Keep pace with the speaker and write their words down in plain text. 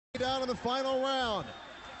down in the final round.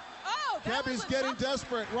 Oh, Cabbie's getting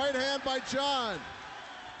desperate. Right hand by John.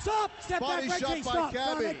 Stop! Step Body back, shot right by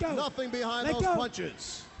Cabbie. Cabbie. Nothing behind those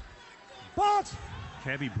punches. Box!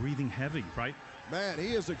 Cabbie breathing heavy, right? Man,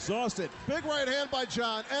 he is exhausted. Big right hand by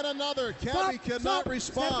John, and another. Cabbie cannot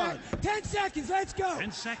respond. 10 seconds, let's go.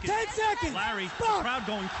 10 seconds. 10 seconds. Larry, the crowd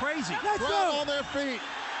going crazy. Let's crowd go. on their feet.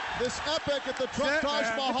 This epic at the Taj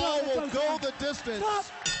Mahal will go the distance. Stop.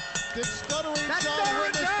 Did Stuttering John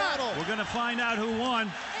win this battle? We're going to find out who won.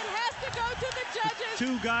 It has to go to the judges.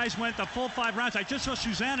 Two guys went the full 5 rounds. I just saw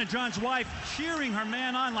Susanna, John's wife, cheering her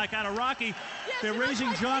man on like out of Rocky. Yes, they're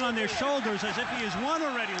raising John on their shoulders as if he has won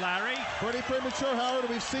already, Larry. Pretty premature, Howard.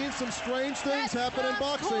 We've seen some strange things happen in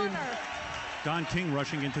boxing. Don King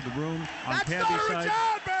rushing into the room on That's Cabbie's side.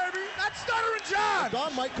 John, baby! That's Stuttering John!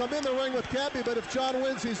 Don might come in the ring with Cabbie, but if John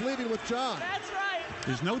wins, he's leaving with John. That's right.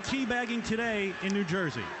 There's no teabagging today in New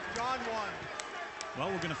Jersey. John won. Well,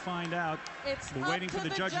 we're going to find out. We're waiting for the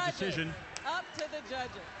judge's decision. Up to the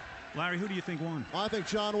judges. Larry, who do you think won? I think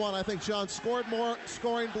John won. I think John scored more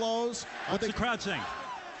scoring blows. What's the crowd saying?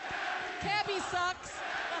 Cabbie sucks.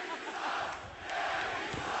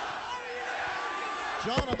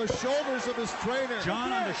 John on the shoulders of his trainer.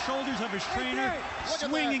 John on the shoulders of his trainer,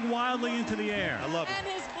 swinging wildly into the air. I love it. And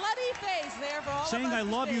his bloody face there for all saying of us I to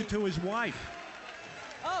love you see. to his wife.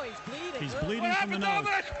 Oh, he's bleeding. He's Ugh. bleeding from the nose.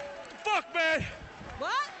 Fuck, man!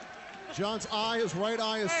 What? John's eye, his right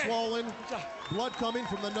eye is swollen. Blood coming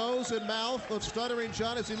from the nose and mouth of Stuttering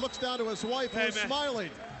John as he looks down to his wife, who is smiling.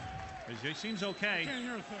 He seems okay. Can't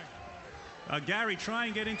hear a thing. Gary, try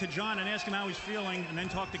and get into John and ask him how he's feeling, and then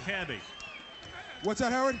talk to Cabbie. What's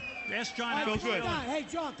that, Howard? Ask John how he's feeling. Hey,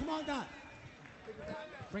 John, come on down.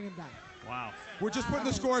 Bring him down. Wow. We're just putting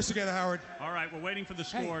the scores together, Howard. All right, we're waiting for the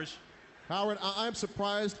scores. Howard, I'm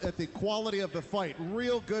surprised at the quality of the fight.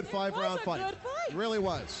 Real good five-round fight. Good fight. It really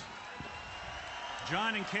was.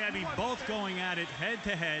 John and Cabbie both going at it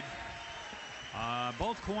head-to-head.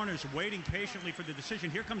 Both corners waiting patiently for the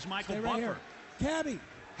decision. Here comes Michael Stay Buffer. right here. Cabbie.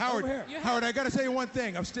 Howard, Over here. Howard, I got to tell you one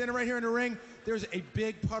thing. I'm standing right here in the ring. There's a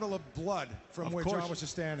big puddle of blood from where John was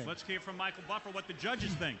just standing. Let's hear from Michael Buffer what the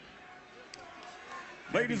judges think.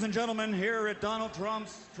 Ladies and gentlemen, here at Donald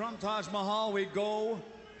Trump's Taj Mahal, we go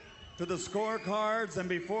to the scorecards, and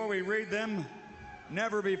before we read them,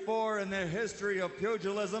 never before in the history of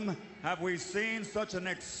pugilism have we seen such an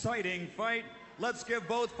exciting fight. Let's give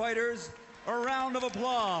both fighters a round of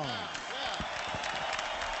applause.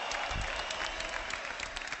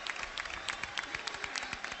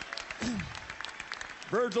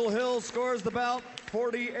 Virgil Hill scores the bout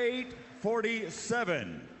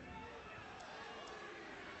 48-47.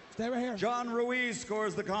 Stay right here. John Ruiz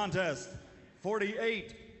scores the contest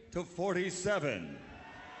 48-47. It's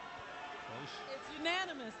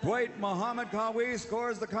unanimous. Dwight Muhammad Kawi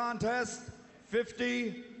scores the contest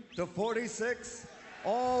 50-46.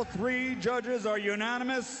 All 3 judges are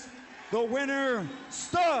unanimous. The winner,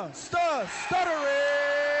 Stuttering!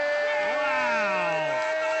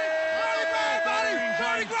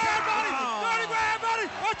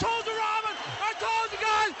 I told you, Robin! I told you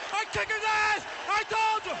guys! I kick his ass! I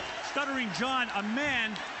told you! Stuttering John, a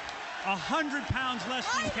man 100 pounds less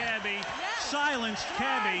than Cabbie, silenced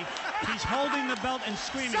Cabbie. He's holding the belt and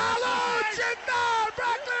screaming.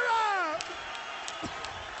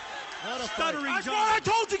 Stuttering That's John. what I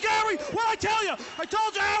told you, Gary! What I tell you? I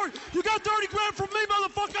told you, Howard! You got 30 grand from me,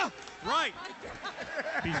 motherfucker! Right.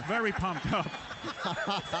 He's very pumped up.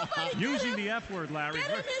 Using the F word, Larry. Get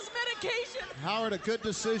him his medication. Howard, a good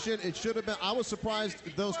decision. It should have been. I was surprised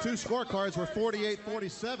those 2 scorecards were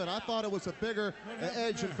 48-47. I thought it was a bigger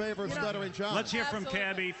edge in favor of Stuttering John. Let's hear from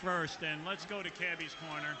Cabbie first, and let's go to Cabbie's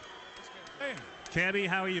corner. Cabbie,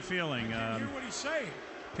 how are you feeling? Hear what he's saying.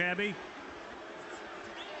 Cabbie,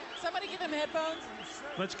 Somebody give him headphones.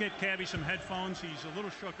 let's get Cabbie some headphones. He's a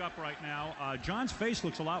little shook up right now. John's face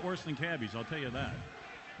looks a lot worse than Cabbie's, I'll tell you that.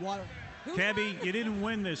 Water. Cabbie, you didn't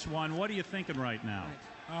win this one. What are you thinking right now?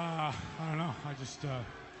 I don't know. I just,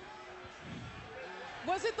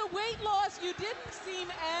 Was it the weight loss? You didn't seem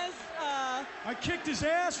as, I kicked his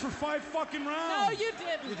ass for 5 fucking rounds. No, you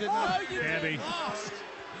didn't. You did not. No, you Cabbie. didn't.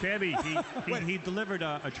 Cabbie, he delivered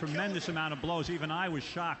a tremendous amount of blows. Even I was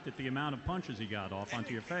shocked at the amount of punches he got off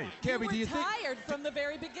onto your face. Cabbie, You were tired from the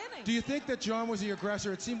very beginning. Do you think that John was the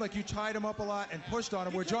aggressor? It seemed like you tied him up a lot and pushed on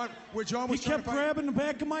him. Where John was He trying kept to fight. grabbing the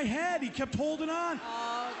back of my head. He kept holding on.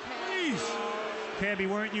 Okay. Please. Cabbie,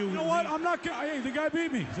 weren't you? You know what? I'm not. Hey, the guy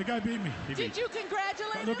beat me. The guy beat me. Did you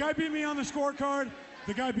congratulate The him? guy beat me on the scorecard.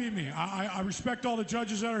 The guy beat me. I respect all the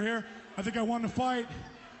judges that are here. I think I won the fight.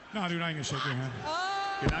 No, dude, I ain't gonna shake your hand. Oh,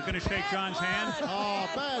 You're not going to shake John's hand? Oh,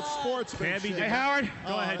 bad sportsmanship. Cabbie, Hey, Howard.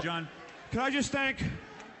 Go ahead, John. Can I just thank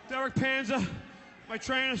Derek Panza, my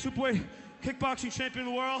trainer, superweight kickboxing champion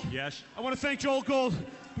of the world? Yes. I want to thank Joel Gold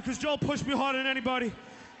because Joel pushed me harder than anybody.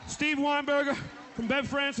 Steve Weinberger from Bev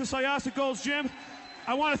Francis, Ayasa Gold's gym.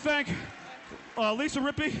 I want to thank Lisa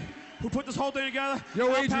Rippey, who put this whole thing together. Yo,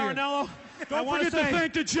 Al Adrian. Paranello. Don't forget to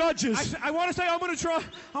thank the judges. I want to say I'm going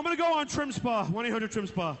to go on Trim Spa, 1-800 Trim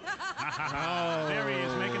Spa. There he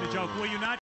is making a joke. Will you not